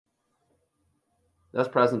This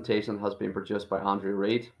presentation has been produced by Andrew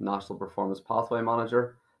Reid, National Performance Pathway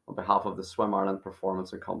Manager, on behalf of the Swim Ireland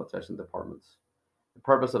Performance and Competition Departments. The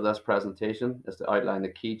purpose of this presentation is to outline the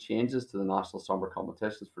key changes to the national summer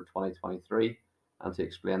competitions for 2023 and to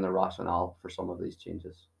explain the rationale for some of these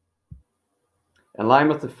changes. In line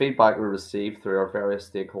with the feedback we received through our various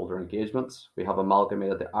stakeholder engagements, we have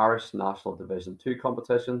amalgamated the Irish National Division 2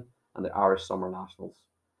 competition and the Irish Summer Nationals,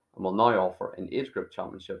 and will now offer an age group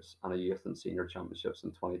championships and a youth and senior championships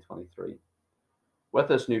in 2023. With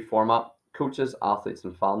this new format, coaches, athletes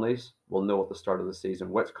and families will know at the start of the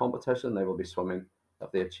season which competition they will be swimming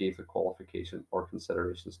if they achieve the qualification or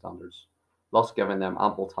consideration standards, thus giving them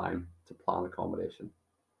ample time to plan accommodation.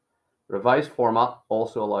 The revised format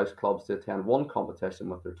also allows clubs to attend one competition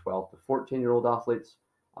with their 12 to 14-year-old athletes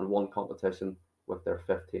and one competition with their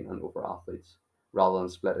 15 and over athletes, rather than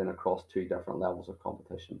splitting across two different levels of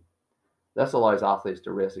competition. This allows athletes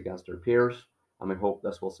to race against their peers, and we hope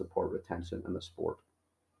this will support retention in the sport.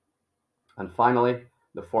 And finally,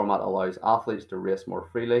 the format allows athletes to race more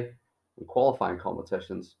freely in qualifying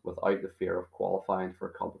competitions without the fear of qualifying for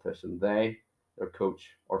a competition they, their coach,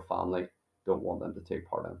 or family don't want them to take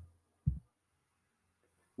part in.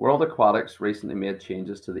 World Aquatics recently made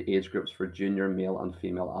changes to the age groups for junior male and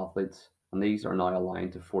female athletes, and these are now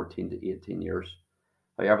aligned to 14 to 18 years.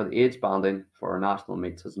 However, the age banding for our national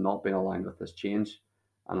meets has not been aligned with this change,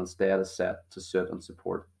 and instead is set to suit and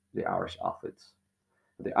support the Irish athletes.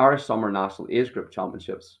 At the Irish Summer National Age Group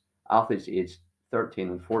Championships, athletes aged 13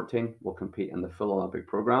 and 14 will compete in the full Olympic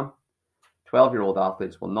programme. 12-year-old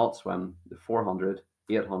athletes will not swim the 400,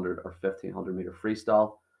 800 or 1500 metre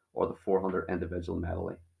freestyle or the 400 individual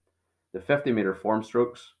medley. The 50-metre form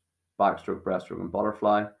strokes, backstroke, breaststroke and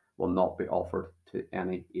butterfly will not be offered to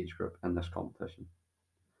any age group in this competition.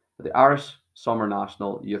 At the Irish Summer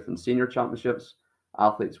National Youth and Senior Championships,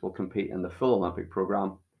 athletes will compete in the full Olympic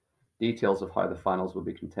programme. Details of how the finals will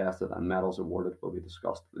be contested and medals awarded will be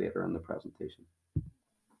discussed later in the presentation.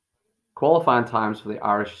 Qualifying times for the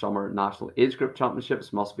Irish Summer National Age Group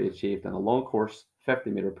Championships must be achieved in a long course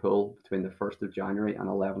 50-metre pool between the 1st of January and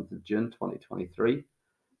 11th of June 2023.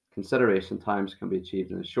 Consideration times can be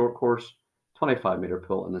achieved in a short course 25-metre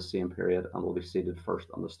pool in the same period and will be seated first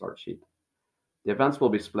on the start sheet. The events will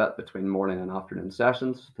be split between morning and afternoon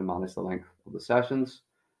sessions to manage the length of the sessions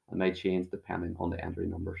and may change depending on the entry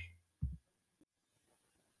numbers.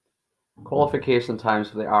 Qualification times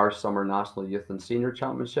for the Irish Summer National Youth and Senior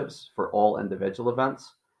Championships for all individual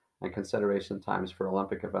events and consideration times for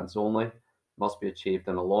Olympic events only must be achieved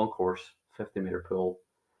in a long course 50-metre pool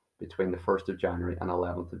between the 1st of January and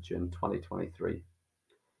 11th of June 2023.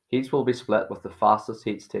 Heats will be split with the fastest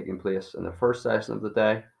heats taking place in the first session of the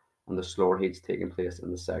day and the slower heats taking place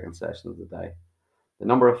in the second session of the day. The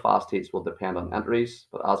number of fast heats will depend on entries,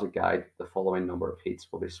 but as a guide, the following number of heats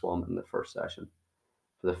will be swum in the first session.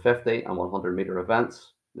 For the 50 and 100 metre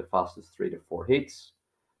events, the fastest 3 to 4 heats.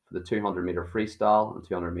 For the 200 metre freestyle and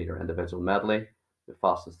 200 metre individual medley, the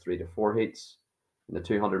fastest 3 to 4 heats. In the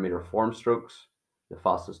 200 metre form strokes, the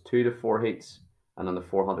fastest 2 to 4 heats, and in the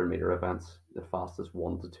 400 metre events, the fastest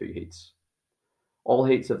 1 to 2 heats. All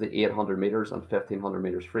heats of the 800 metres and 1500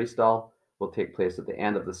 metres freestyle will take place at the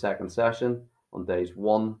end of the second session on days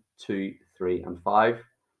 1, 2, 3 and 5,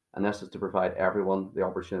 and this is to provide everyone the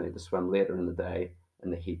opportunity to swim later in the day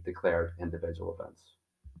in the heat declared individual events.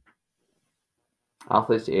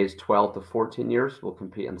 Athletes aged 12 to 14 years will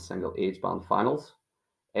compete in single age band finals.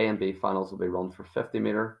 A and B finals will be run for 50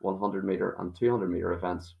 metre, 100 metre and 200 metre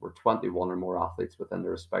events where 21 or more athletes within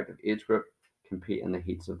their respective age group compete in the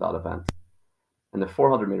heats of that event. In the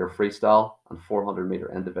 400 metre freestyle and 400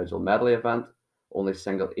 metre individual medley event, only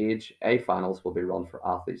single age A finals will be run for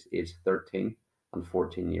athletes aged 13 and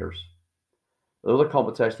 14 years. Although the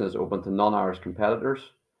competition is open to non-Irish competitors,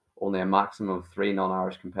 only a maximum of 3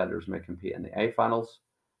 non-Irish competitors may compete in the A finals,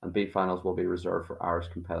 and B finals will be reserved for Irish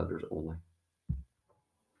competitors only.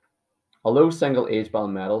 Although single age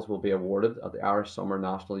band medals will be awarded at the Irish Summer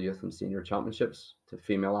National Youth and Senior Championships to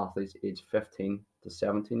female athletes aged 15 to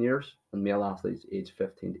 17 years and male athletes aged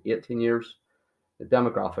 15 to 18 years, the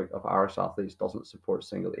demographic of Irish athletes doesn't support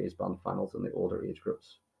single age band finals in the older age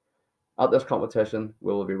groups. At this competition,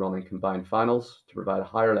 we will be running combined finals to provide a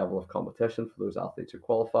higher level of competition for those athletes who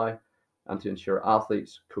qualify and to ensure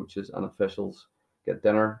athletes, coaches and officials get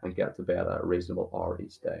dinner and get to bed at a reasonable hour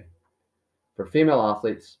each day. For female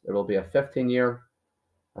athletes, there will be a 15-year,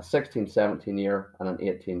 a 16-17-year and an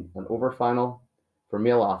 18 and over final. For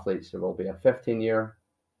male athletes, there will be a 15-year,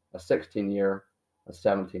 a 16-year, a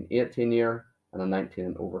 17-18-year and a 19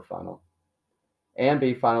 and over final. A and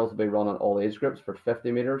B finals will be run in all age groups for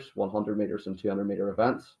 50 metres, 100 metres and 200 metre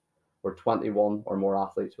events, where 21 or more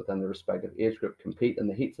athletes within the respective age group compete in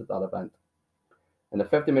the heats of that event. In the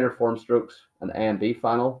 50-meter form strokes, an A and B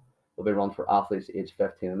final will be run for athletes aged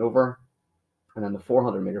 15 and over, and in the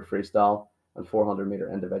 400-meter freestyle and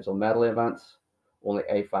 400-meter individual medley events, only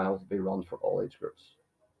A finals will be run for all age groups.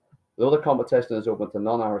 Though the competition is open to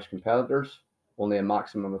non-Irish competitors, only a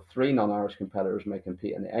maximum of 3 non-Irish competitors may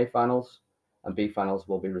compete in the A finals, and B finals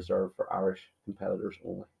will be reserved for Irish competitors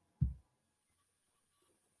only.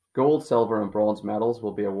 Gold, silver, and bronze medals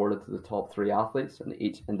will be awarded to the top 3 athletes in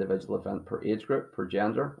each individual event per age group, per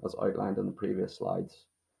gender, as outlined in the previous slides.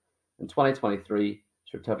 In 2023,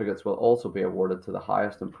 certificates will also be awarded to the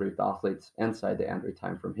highest improved athletes inside the entry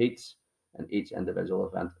time from heats in each individual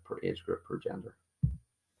event per age group, per gender.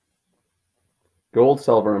 Gold,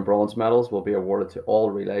 silver, and bronze medals will be awarded to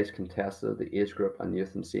all relays contested at the age group and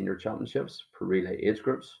youth and senior championships per relay age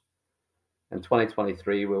groups. In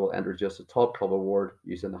 2023, we will introduce a top club award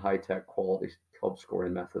using the high-tech quality club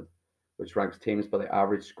scoring method, which ranks teams by the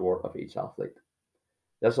average score of each athlete.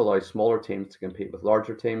 This allows smaller teams to compete with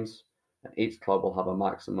larger teams, and each club will have a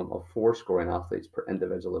maximum of 4 scoring athletes per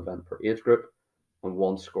individual event per age group and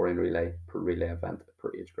 1 scoring relay per relay event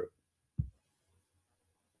per age group.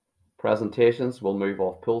 Presentations will move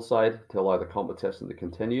off poolside to allow the competition to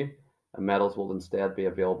continue, and medals will instead be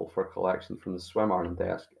available for collection from the Swim Ireland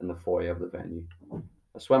desk in the foyer of the venue.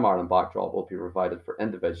 A Swim Ireland backdrop will be provided for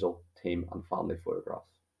individual, team, and family photographs.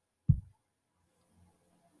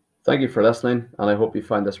 Thank you for listening, and I hope you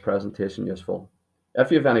found this presentation useful. If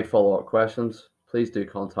you have any follow-up questions, please do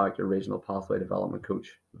contact your regional pathway development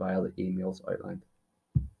coach via the emails outlined.